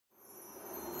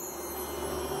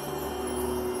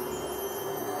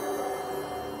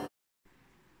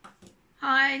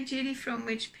Hi, Judy from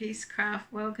Witchpeace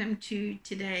Craft. Welcome to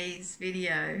today's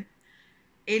video.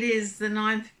 It is the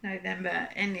 9th of November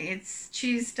and it's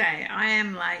Tuesday. I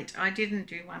am late. I didn't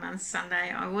do one on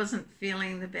Sunday. I wasn't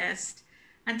feeling the best.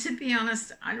 And to be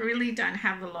honest, I really don't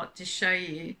have a lot to show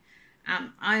you.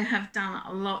 I have done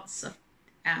lots of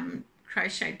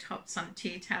crochet tops on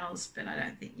tea towels, but I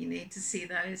don't think you need to see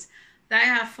those. They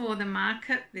are for the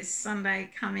market this Sunday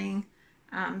coming.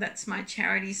 That's my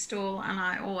charity stall, and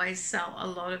I always sell a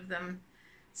lot of them.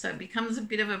 So it becomes a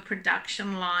bit of a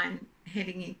production line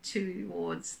heading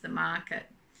towards the market.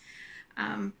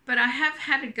 But I have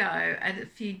had a go at a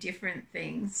few different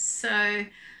things. So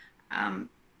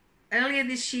earlier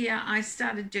this year, I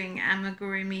started doing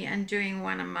amigurumi and doing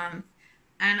one a month.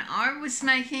 And I was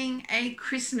making a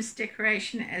Christmas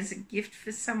decoration as a gift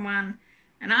for someone.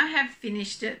 And I have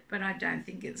finished it, but I don't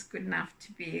think it's good enough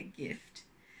to be a gift.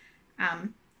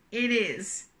 It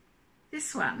is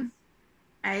this one,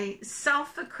 a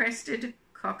sulphur-crested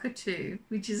cockatoo,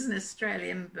 which is an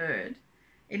Australian bird.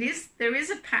 There is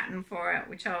a pattern for it,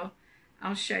 which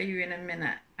I'll show you in a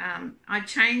minute. I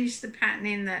changed the pattern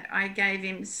in that I gave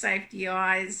him safety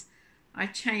eyes. I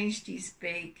changed his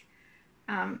beak.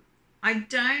 I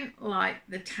don't like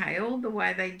the tail, the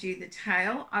way they do the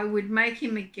tail. I would make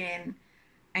him again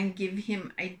and give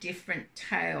him a different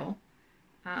tail.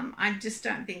 I just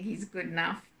don't think he's good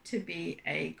enough to be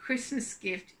a Christmas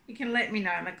gift. You can let me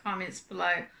know in the comments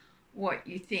below what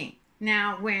you think.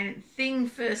 Now, when Thing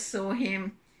first saw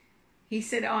him, he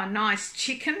said, "Oh, nice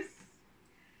chicken."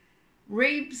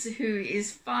 Reeves, who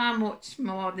is far much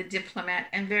more the diplomat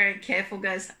and very careful,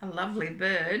 goes, "A lovely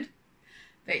bird."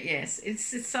 But yes,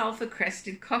 it's the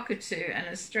sulphur-crested cockatoo, an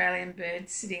Australian bird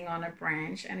sitting on a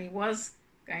branch, and he was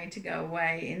going to go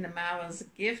away in the mail as a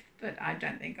gift, but I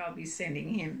don't think I'll be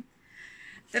sending him.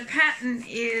 The pattern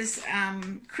is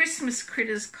Christmas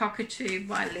Critters Cockatoo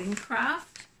by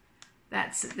Lincraft.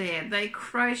 That's it there. They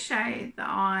crochet the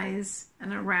eyes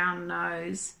and a round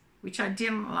nose, which I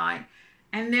didn't like.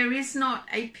 And there is not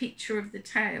a picture of the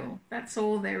tail. That's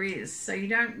all there is. So you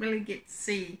don't really get to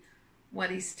see what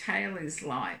his tail is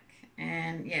like.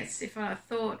 And yes, if I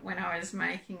thought when I was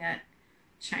making it,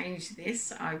 change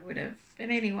this, I would have. But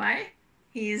anyway,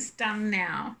 he is done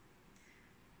now.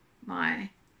 My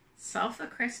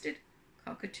sulphur-crested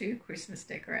cockatoo Christmas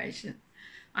decoration.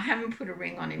 I haven't put a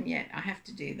ring on him yet. I have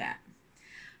to do that.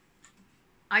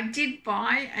 I did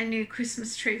buy a new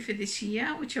Christmas tree for this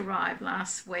year, which arrived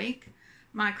last week.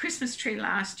 My Christmas tree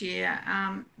last year,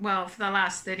 well, for the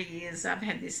last 30 years, I've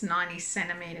had this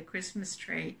 90-centimetre Christmas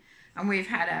tree, and we've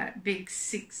had a big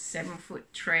 6-7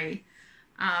 foot tree.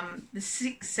 The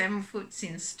 6-7 foot's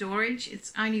in storage.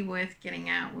 It's only worth getting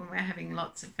out when we're having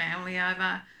lots of family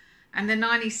over. And the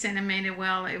 90-centimetre,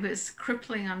 well, it was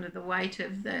crippling under the weight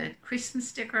of the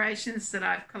Christmas decorations that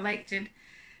I've collected,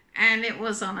 and it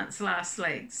was on its last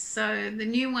legs. So the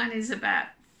new one is about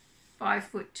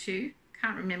 5'2".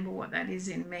 Can't remember what that is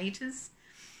in metres.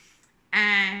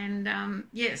 And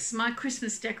yes, my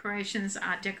Christmas decorations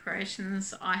are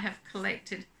decorations I have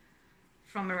collected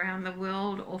from around the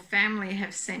world, or family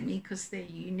have sent me because they're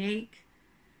unique.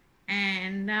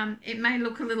 And it may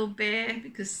look a little bare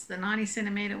because the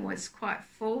 90-centimetre was quite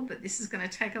full, but this is going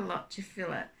to take a lot to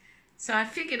fill it. So I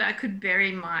figured I could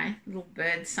bury my little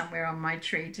bird somewhere on my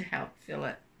tree to help fill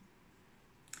it.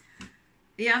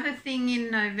 The other thing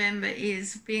in November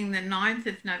is, being the 9th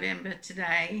of November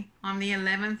today, on the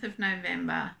 11th of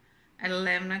November at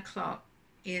 11 o'clock,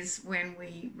 is when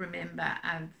we remember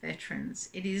our veterans.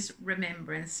 It is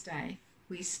Remembrance Day.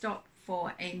 We stop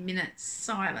for a minute's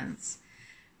silence.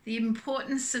 The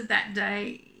importance of that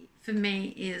day for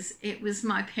me is it was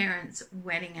my parents'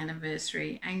 wedding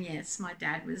anniversary, and yes, my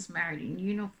dad was married in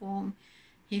uniform.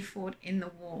 He fought in the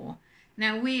war.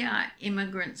 Now, we are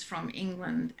immigrants from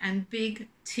England and big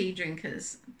tea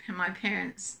drinkers. My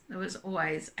parents, there was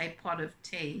always a pot of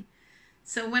tea.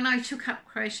 So when I took up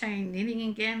crocheting and knitting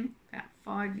again about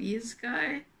 5 years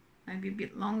ago, maybe a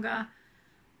bit longer,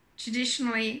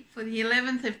 traditionally for the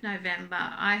 11th of November,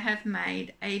 I have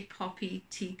made a Poppy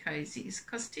Tea Cozies,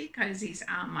 because tea cozies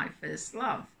are my first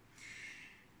love.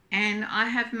 And I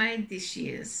have made this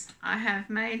year's. I have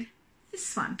made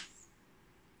this one.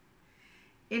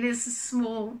 It is a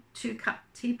small 2-cup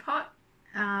teapot.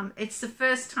 It's the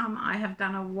first time I have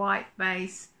done a white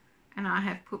base, and I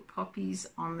have put poppies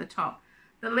on the top.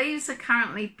 The leaves are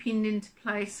currently pinned into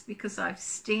place because I've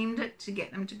steamed it to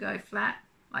get them to go flat,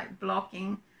 like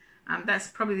blocking. That's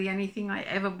probably the only thing I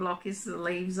ever block, is the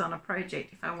leaves on a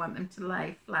project if I want them to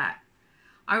lay flat.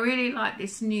 I really like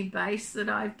this new base that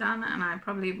I've done, and I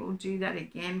probably will do that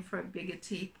again for a bigger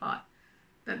teapot.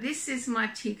 But this is my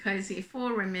tea cozy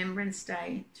for Remembrance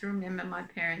Day, to remember my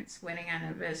parents' wedding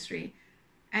anniversary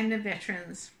and the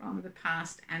veterans from the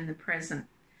past and the present.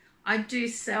 I do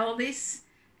sell this,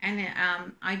 and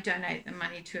I donate the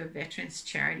money to a veterans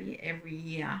charity every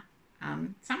year.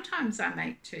 Sometimes I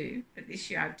make two, but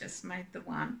this year I've just made the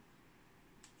one.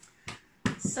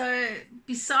 So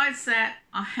besides that,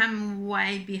 I am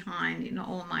way behind in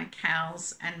all my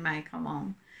cows and make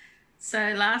along.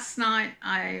 So last night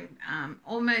I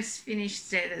almost finished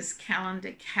Zeta's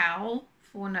calendar cowl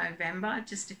for November,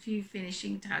 just a few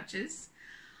finishing touches.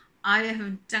 I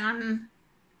have done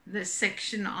the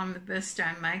section on the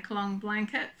birthstone make-along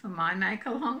blanket for my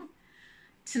make-along.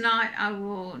 Tonight I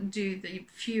will do the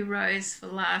few rows for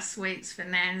last week's for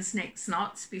Nan's Next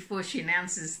Knots before she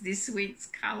announces this week's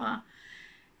colour.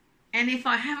 And if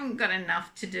I haven't got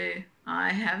enough to do, I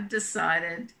have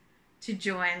decided to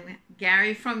join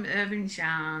Gary from Urban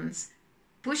Yarns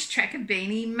Bush Tracker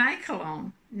Beanie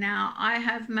Make-Along. Now, I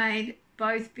have made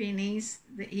both beanies,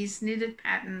 his knitted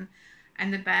pattern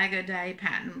and the Bag O' Day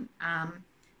pattern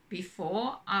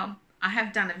before. I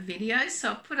have done a video, so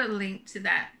I'll put a link to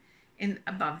that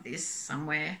above this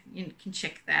somewhere. You can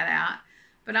check that out.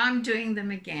 But I'm doing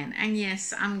them again. And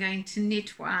yes, I'm going to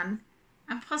knit one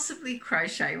and possibly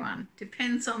crochet one.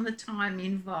 Depends on the time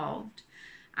involved.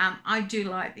 I do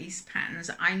like these patterns.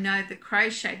 I know the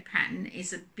crocheted pattern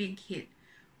is a big hit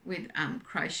with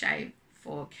crochet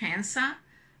for cancer.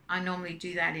 I normally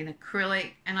do that in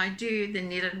acrylic, and I do the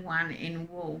knitted one in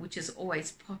wool, which is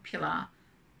always popular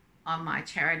on my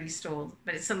charity stall,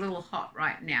 but it's a little hot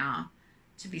right now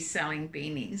to be selling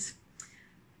beanies.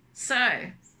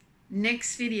 So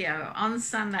next video on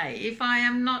Sunday, if I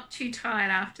am not too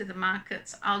tired after the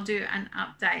markets, I'll do an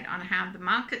update on how the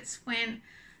markets went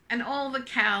and all the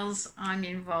cows I'm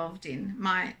involved in.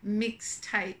 My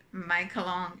mixtape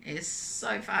make-along is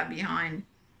so far behind.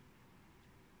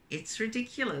 It's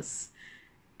ridiculous.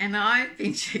 And I've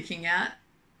been checking out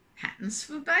patterns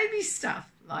for baby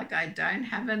stuff, like I don't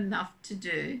have enough to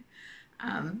do.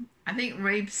 I think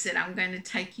Reeb said, I'm going to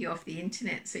take you off the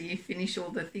internet so you finish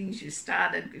all the things you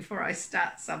started before I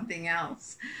start something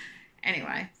else.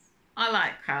 Anyway, I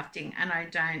like crafting, and I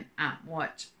don't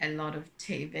watch a lot of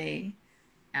TV.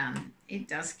 It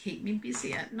does keep me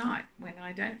busy at night when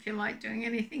I don't feel like doing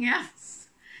anything else.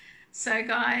 So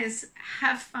guys,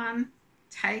 have fun,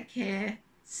 take care,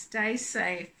 stay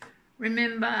safe.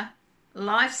 Remember,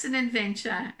 life's an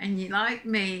adventure, and you, like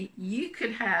me, you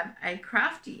could have a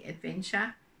crafty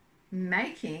adventure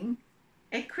making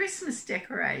a Christmas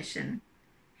decoration.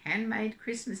 Handmade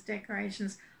Christmas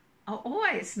decorations are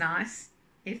always nice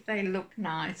if they look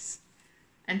nice.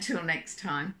 Until next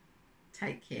time,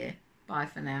 take care. Bye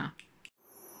for now.